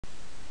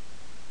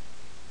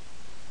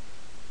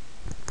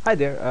Hi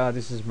there,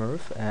 this is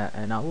Murph,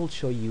 and I will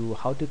show you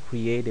how to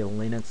create a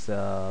Linux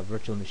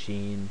virtual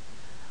machine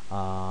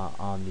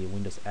on the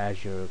Windows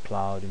Azure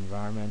cloud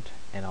environment,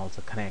 and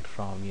also connect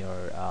from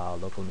your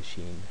local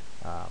machine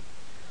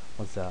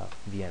once the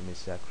VM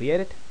is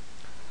created.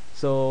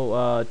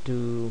 So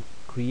to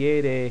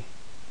create a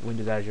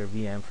Windows Azure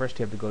VM, first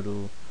you have to go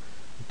to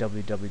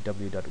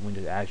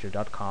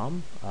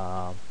www.windowsazure.com,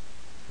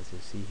 as you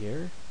see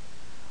here,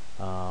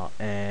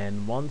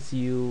 and once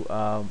you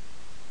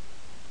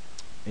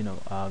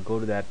go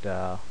to that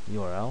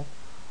URL.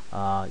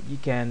 You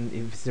can,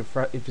 if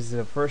it's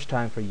the first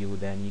time for you,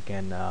 then you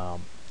can uh,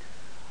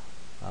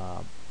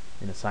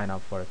 sign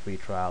up for a free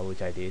trial,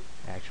 which I did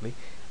actually.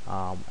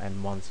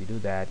 And once you do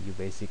that, you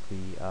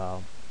basically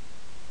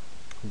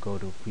go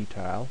to free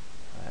trial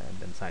and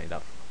then sign it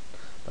up.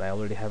 But I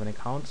already have an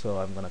account, so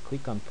I'm gonna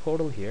click on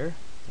portal here,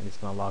 and it's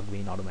gonna log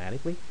me in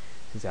automatically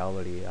since I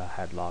already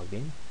had logged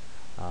in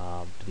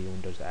to the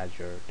Windows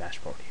Azure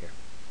dashboard here.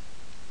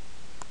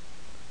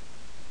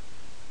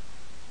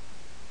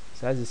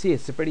 So as you see,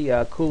 it's a pretty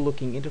cool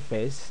looking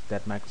interface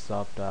that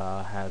Microsoft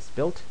has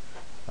built.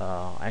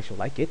 I actually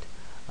like it.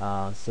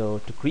 So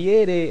to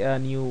create a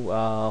new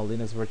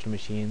Linux virtual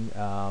machine,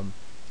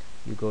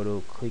 you go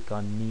to click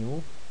on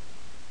new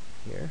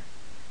here,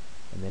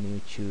 and then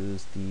you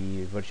choose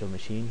the virtual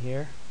machine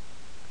here,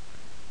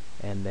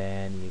 and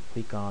then you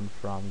click on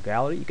from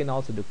gallery. You can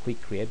also do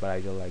quick create, but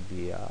I just like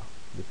the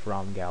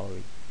from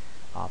gallery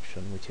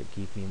option, which will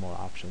give me more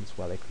options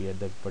while I create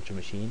the virtual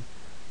machine.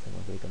 So I'm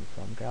going to click on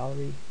from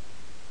gallery,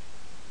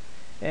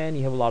 and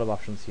you have a lot of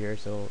options here,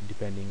 so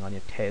depending on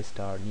your taste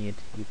or need,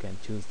 you can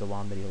choose the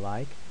one that you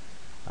like.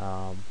 There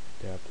are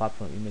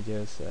platform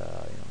images,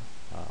 so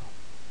I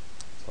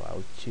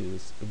will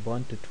choose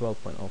Ubuntu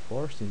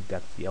 12.04 since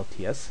that's the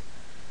LTS,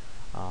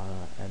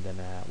 and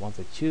then once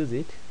I choose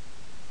it,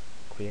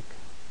 click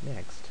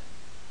next,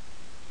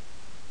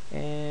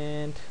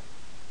 and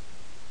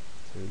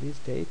the release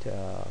date,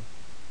 yeah,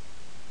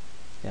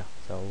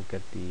 so we'll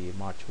get the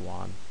March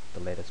 1, the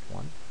latest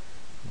one.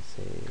 Let's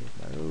say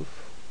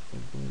Maruf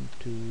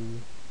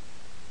Ubuntu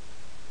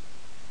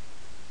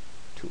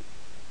 2,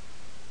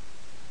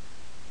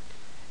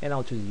 and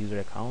I'll choose user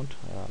account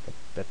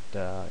that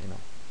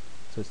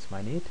suits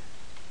my need,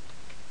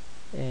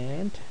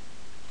 and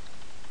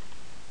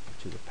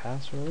choose a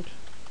password.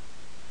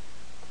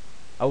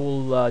 I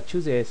will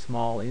choose a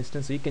small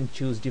instance, so you can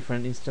choose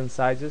different instance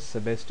sizes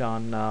based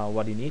on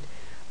what you need.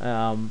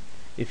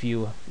 If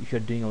you're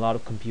doing a lot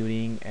of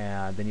computing,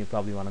 then you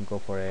probably want to go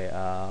for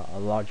a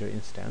larger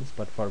instance.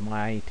 But for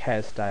my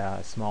test,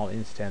 a small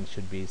instance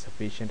should be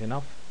sufficient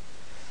enough.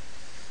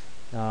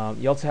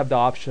 You also have the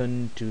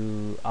option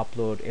to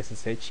upload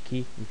SSH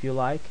key if you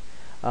like.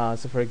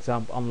 So for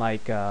example,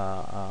 unlike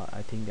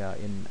I think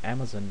in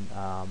Amazon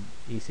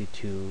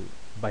EC2,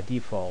 by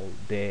default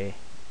they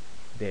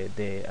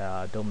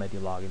don't let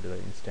you log into the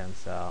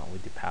instance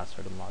with the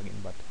password and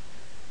login, but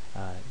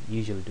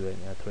usually doing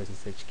through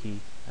SSH key,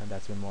 and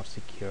that's been more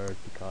secure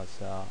because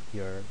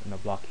you're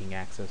blocking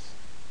access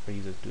for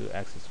users to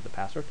access to the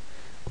password.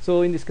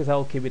 So in this case,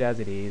 I'll keep it as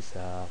it is,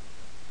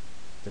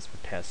 just for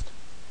test.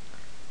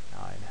 It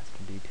has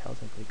some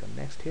details, and click on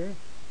next here,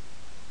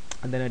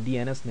 and then a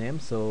DNS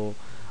name. So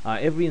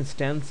every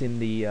instance in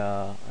the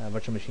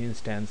virtual machine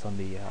instance on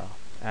the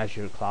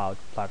Azure cloud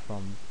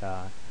platform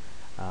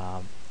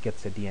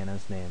gets a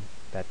DNS name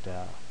that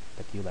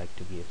you like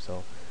to give.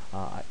 So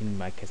in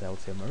my case, I will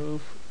say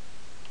Maruf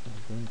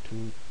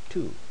Ubuntu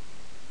 2.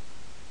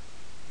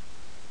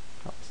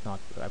 Oh, it's not.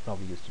 I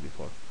probably used it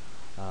before.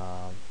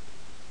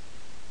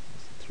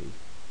 3.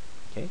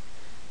 Okay.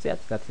 So yeah,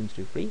 that seems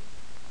to be free.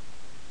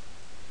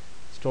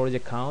 Storage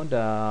account.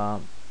 I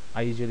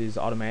usually use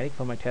automatic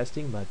for my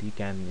testing, but you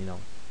can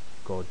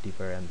go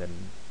deeper and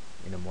then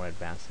in a more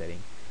advanced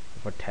setting.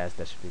 For test,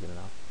 that should be good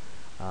enough.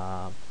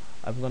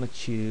 I'm gonna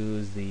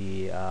choose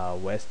the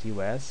West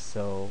US.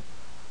 So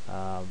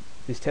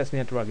this test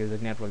network is a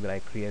network that I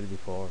created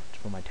before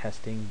for my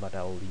testing, but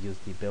I will use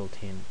the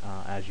built-in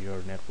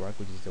Azure network,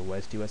 which is the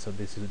West US. So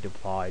this is to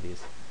deploy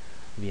this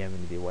VM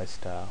in the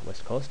West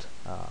Coast,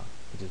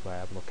 which is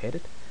where I've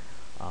located,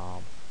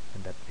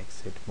 and that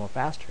makes it more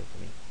faster for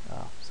me.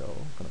 So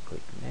I'm gonna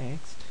click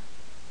next,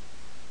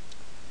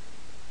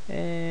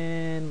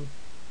 and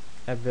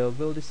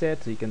availability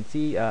set. So you can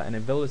see an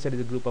availability set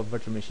is a group of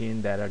virtual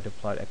machines that are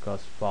deployed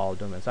across fault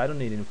domains. So I don't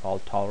need any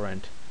fault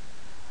tolerant,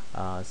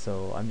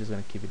 so I'm just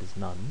going to keep it as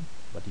none.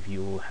 But if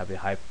you have a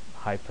high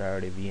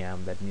priority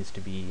VM that needs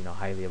to be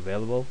highly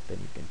available, then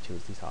you can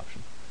choose this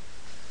option.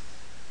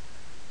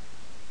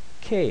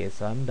 Okay,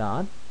 so I'm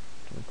done.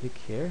 I'm going to click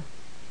here.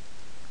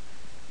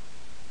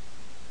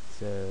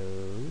 So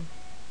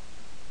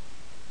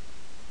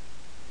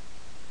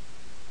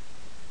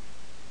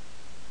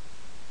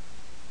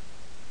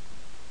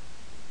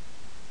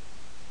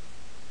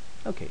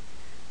okay,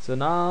 so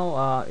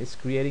now it's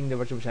creating the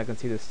virtual machine. I can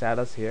see the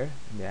status here,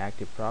 the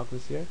active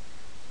progress here.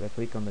 So I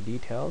click on the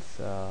details.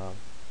 I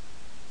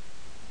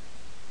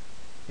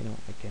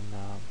can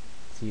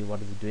see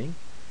what is it doing.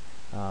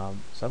 So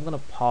I'm gonna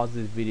pause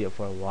this video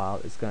for a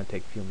while. It's gonna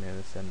take a few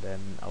minutes, and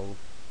then I'll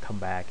come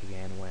back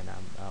again when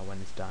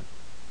it's done.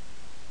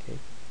 Okay.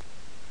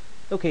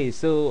 Okay,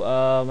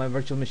 so my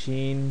virtual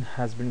machine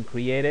has been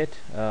created.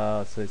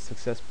 So it's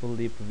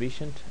successfully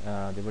provisioned,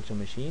 the virtual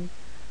machine,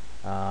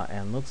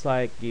 and looks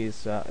like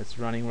it's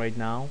running right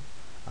now.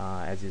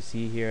 As you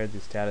see here, the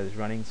status is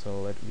running.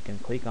 So we can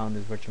click on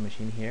this virtual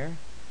machine here,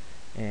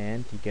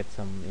 and you get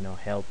some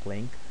help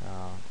link,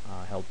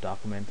 help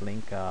document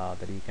link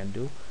that you can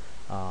do.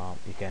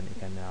 You can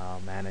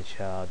manage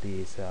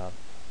these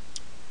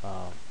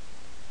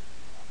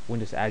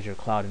Windows Azure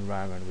cloud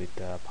environment with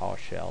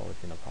PowerShell,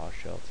 within a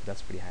PowerShell. So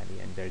that's pretty handy.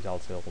 And there's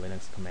also a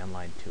Linux command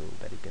line tool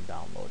that you can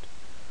download,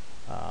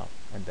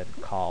 and then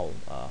call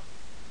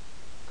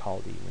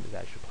the Windows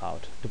Azure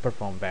cloud to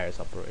perform various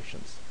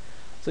operations.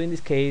 So in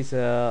this case,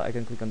 I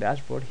can click on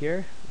dashboard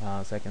here,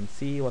 so I can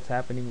see what's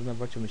happening with my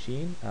virtual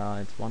machine.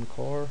 It's one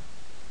core,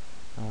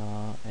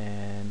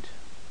 and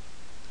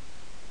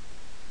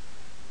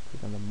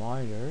click on the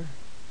monitor.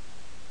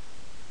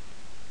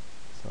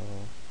 So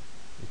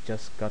it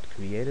just got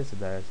created, so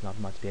there's not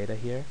much data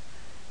here.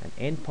 And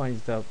endpoint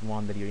is the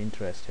one that you're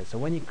interested. So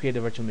when you create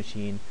a virtual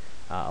machine,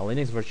 a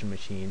Linux virtual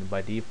machine,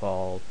 by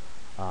default,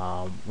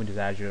 Windows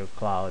Azure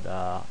Cloud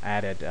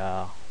added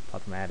a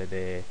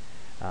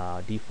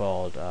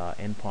default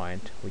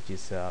endpoint, which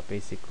is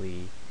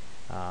basically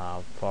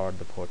for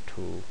the port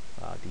to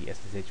the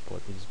SSH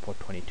port, which is port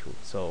 22.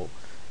 So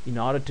in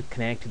order to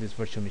connect to this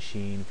virtual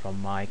machine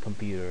from my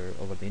computer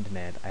over the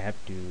internet, I have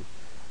to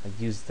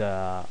use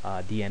the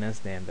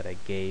DNS name that I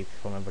gave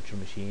for my virtual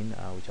machine,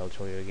 which I'll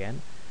show you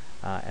again,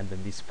 and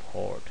then this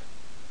port.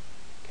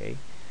 Okay.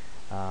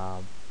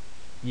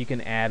 You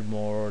can add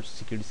more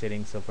security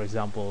settings. So for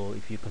example,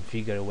 if you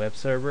configure a web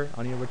server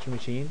on your virtual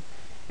machine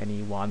and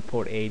you want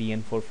port 80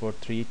 and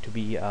 443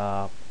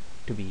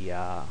 to be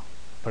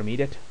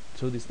permitted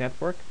through this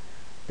network,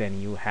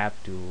 then you have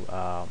to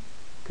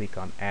click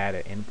on add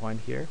an endpoint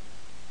here,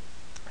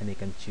 and you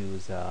can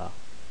choose add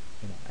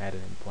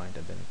an endpoint,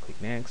 and then click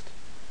next.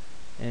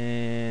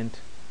 And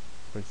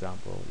for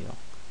example, you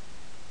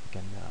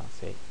can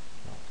say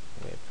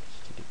web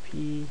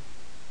HTTP,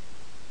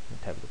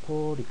 type of the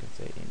port, you can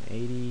say in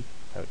 80,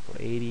 type port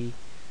 80, you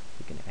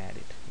can add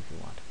it if you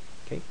want.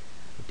 Okay,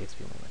 it takes a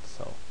few moments.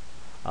 So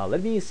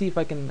let me see if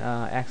I can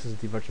access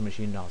the virtual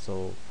machine now.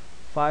 So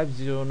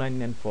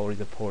 50994 is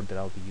the port that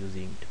I'll be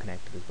using to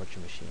connect to this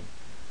virtual machine.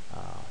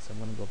 So I'm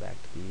going to go back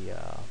to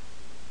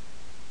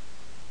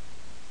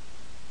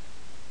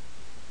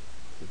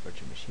the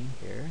virtual machine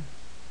here.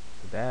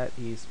 So that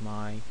is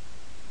my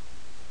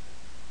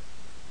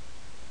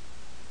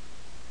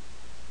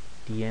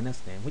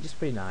DNS name, which is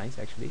pretty nice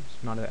actually.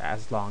 It's not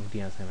as long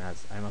DNS name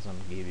as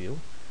Amazon gave you.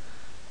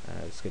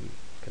 It's going to be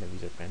kind of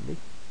user friendly.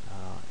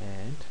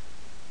 And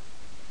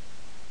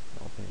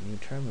open a new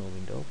terminal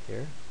window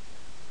here.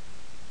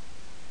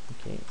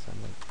 Okay, so I'm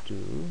going to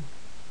do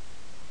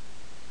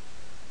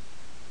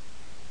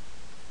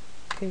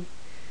okay,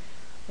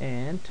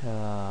 and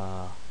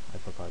I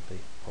forgot the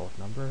port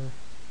number.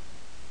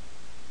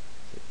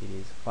 So it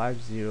is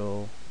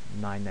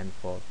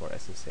 50994 for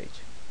SSH.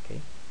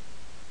 Okay.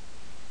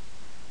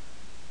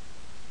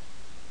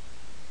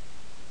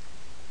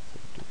 So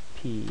do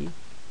P.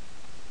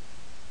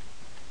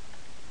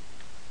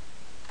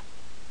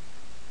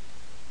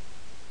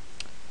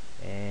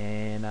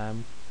 And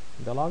I'm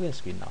in the login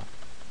screen now.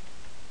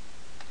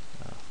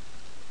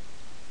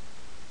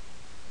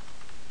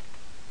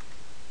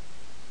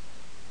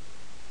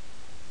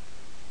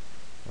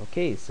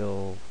 Okay,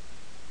 so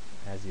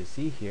as you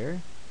see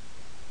here,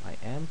 I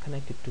am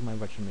connected to my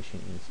virtual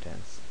machine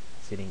instance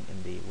sitting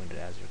in the Windows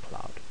Azure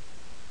cloud.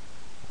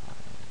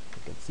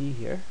 You can see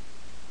here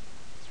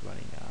it's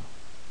running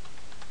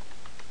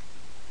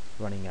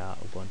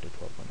Ubuntu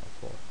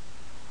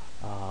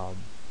 12.04.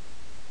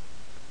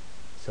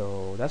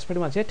 So that's pretty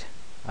much it.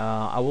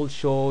 I will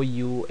show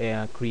you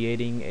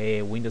creating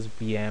a Windows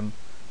VM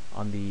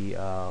on the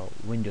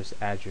Windows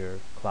Azure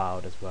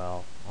cloud as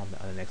well on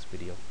the next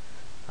video.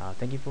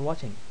 Thank you for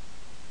watching.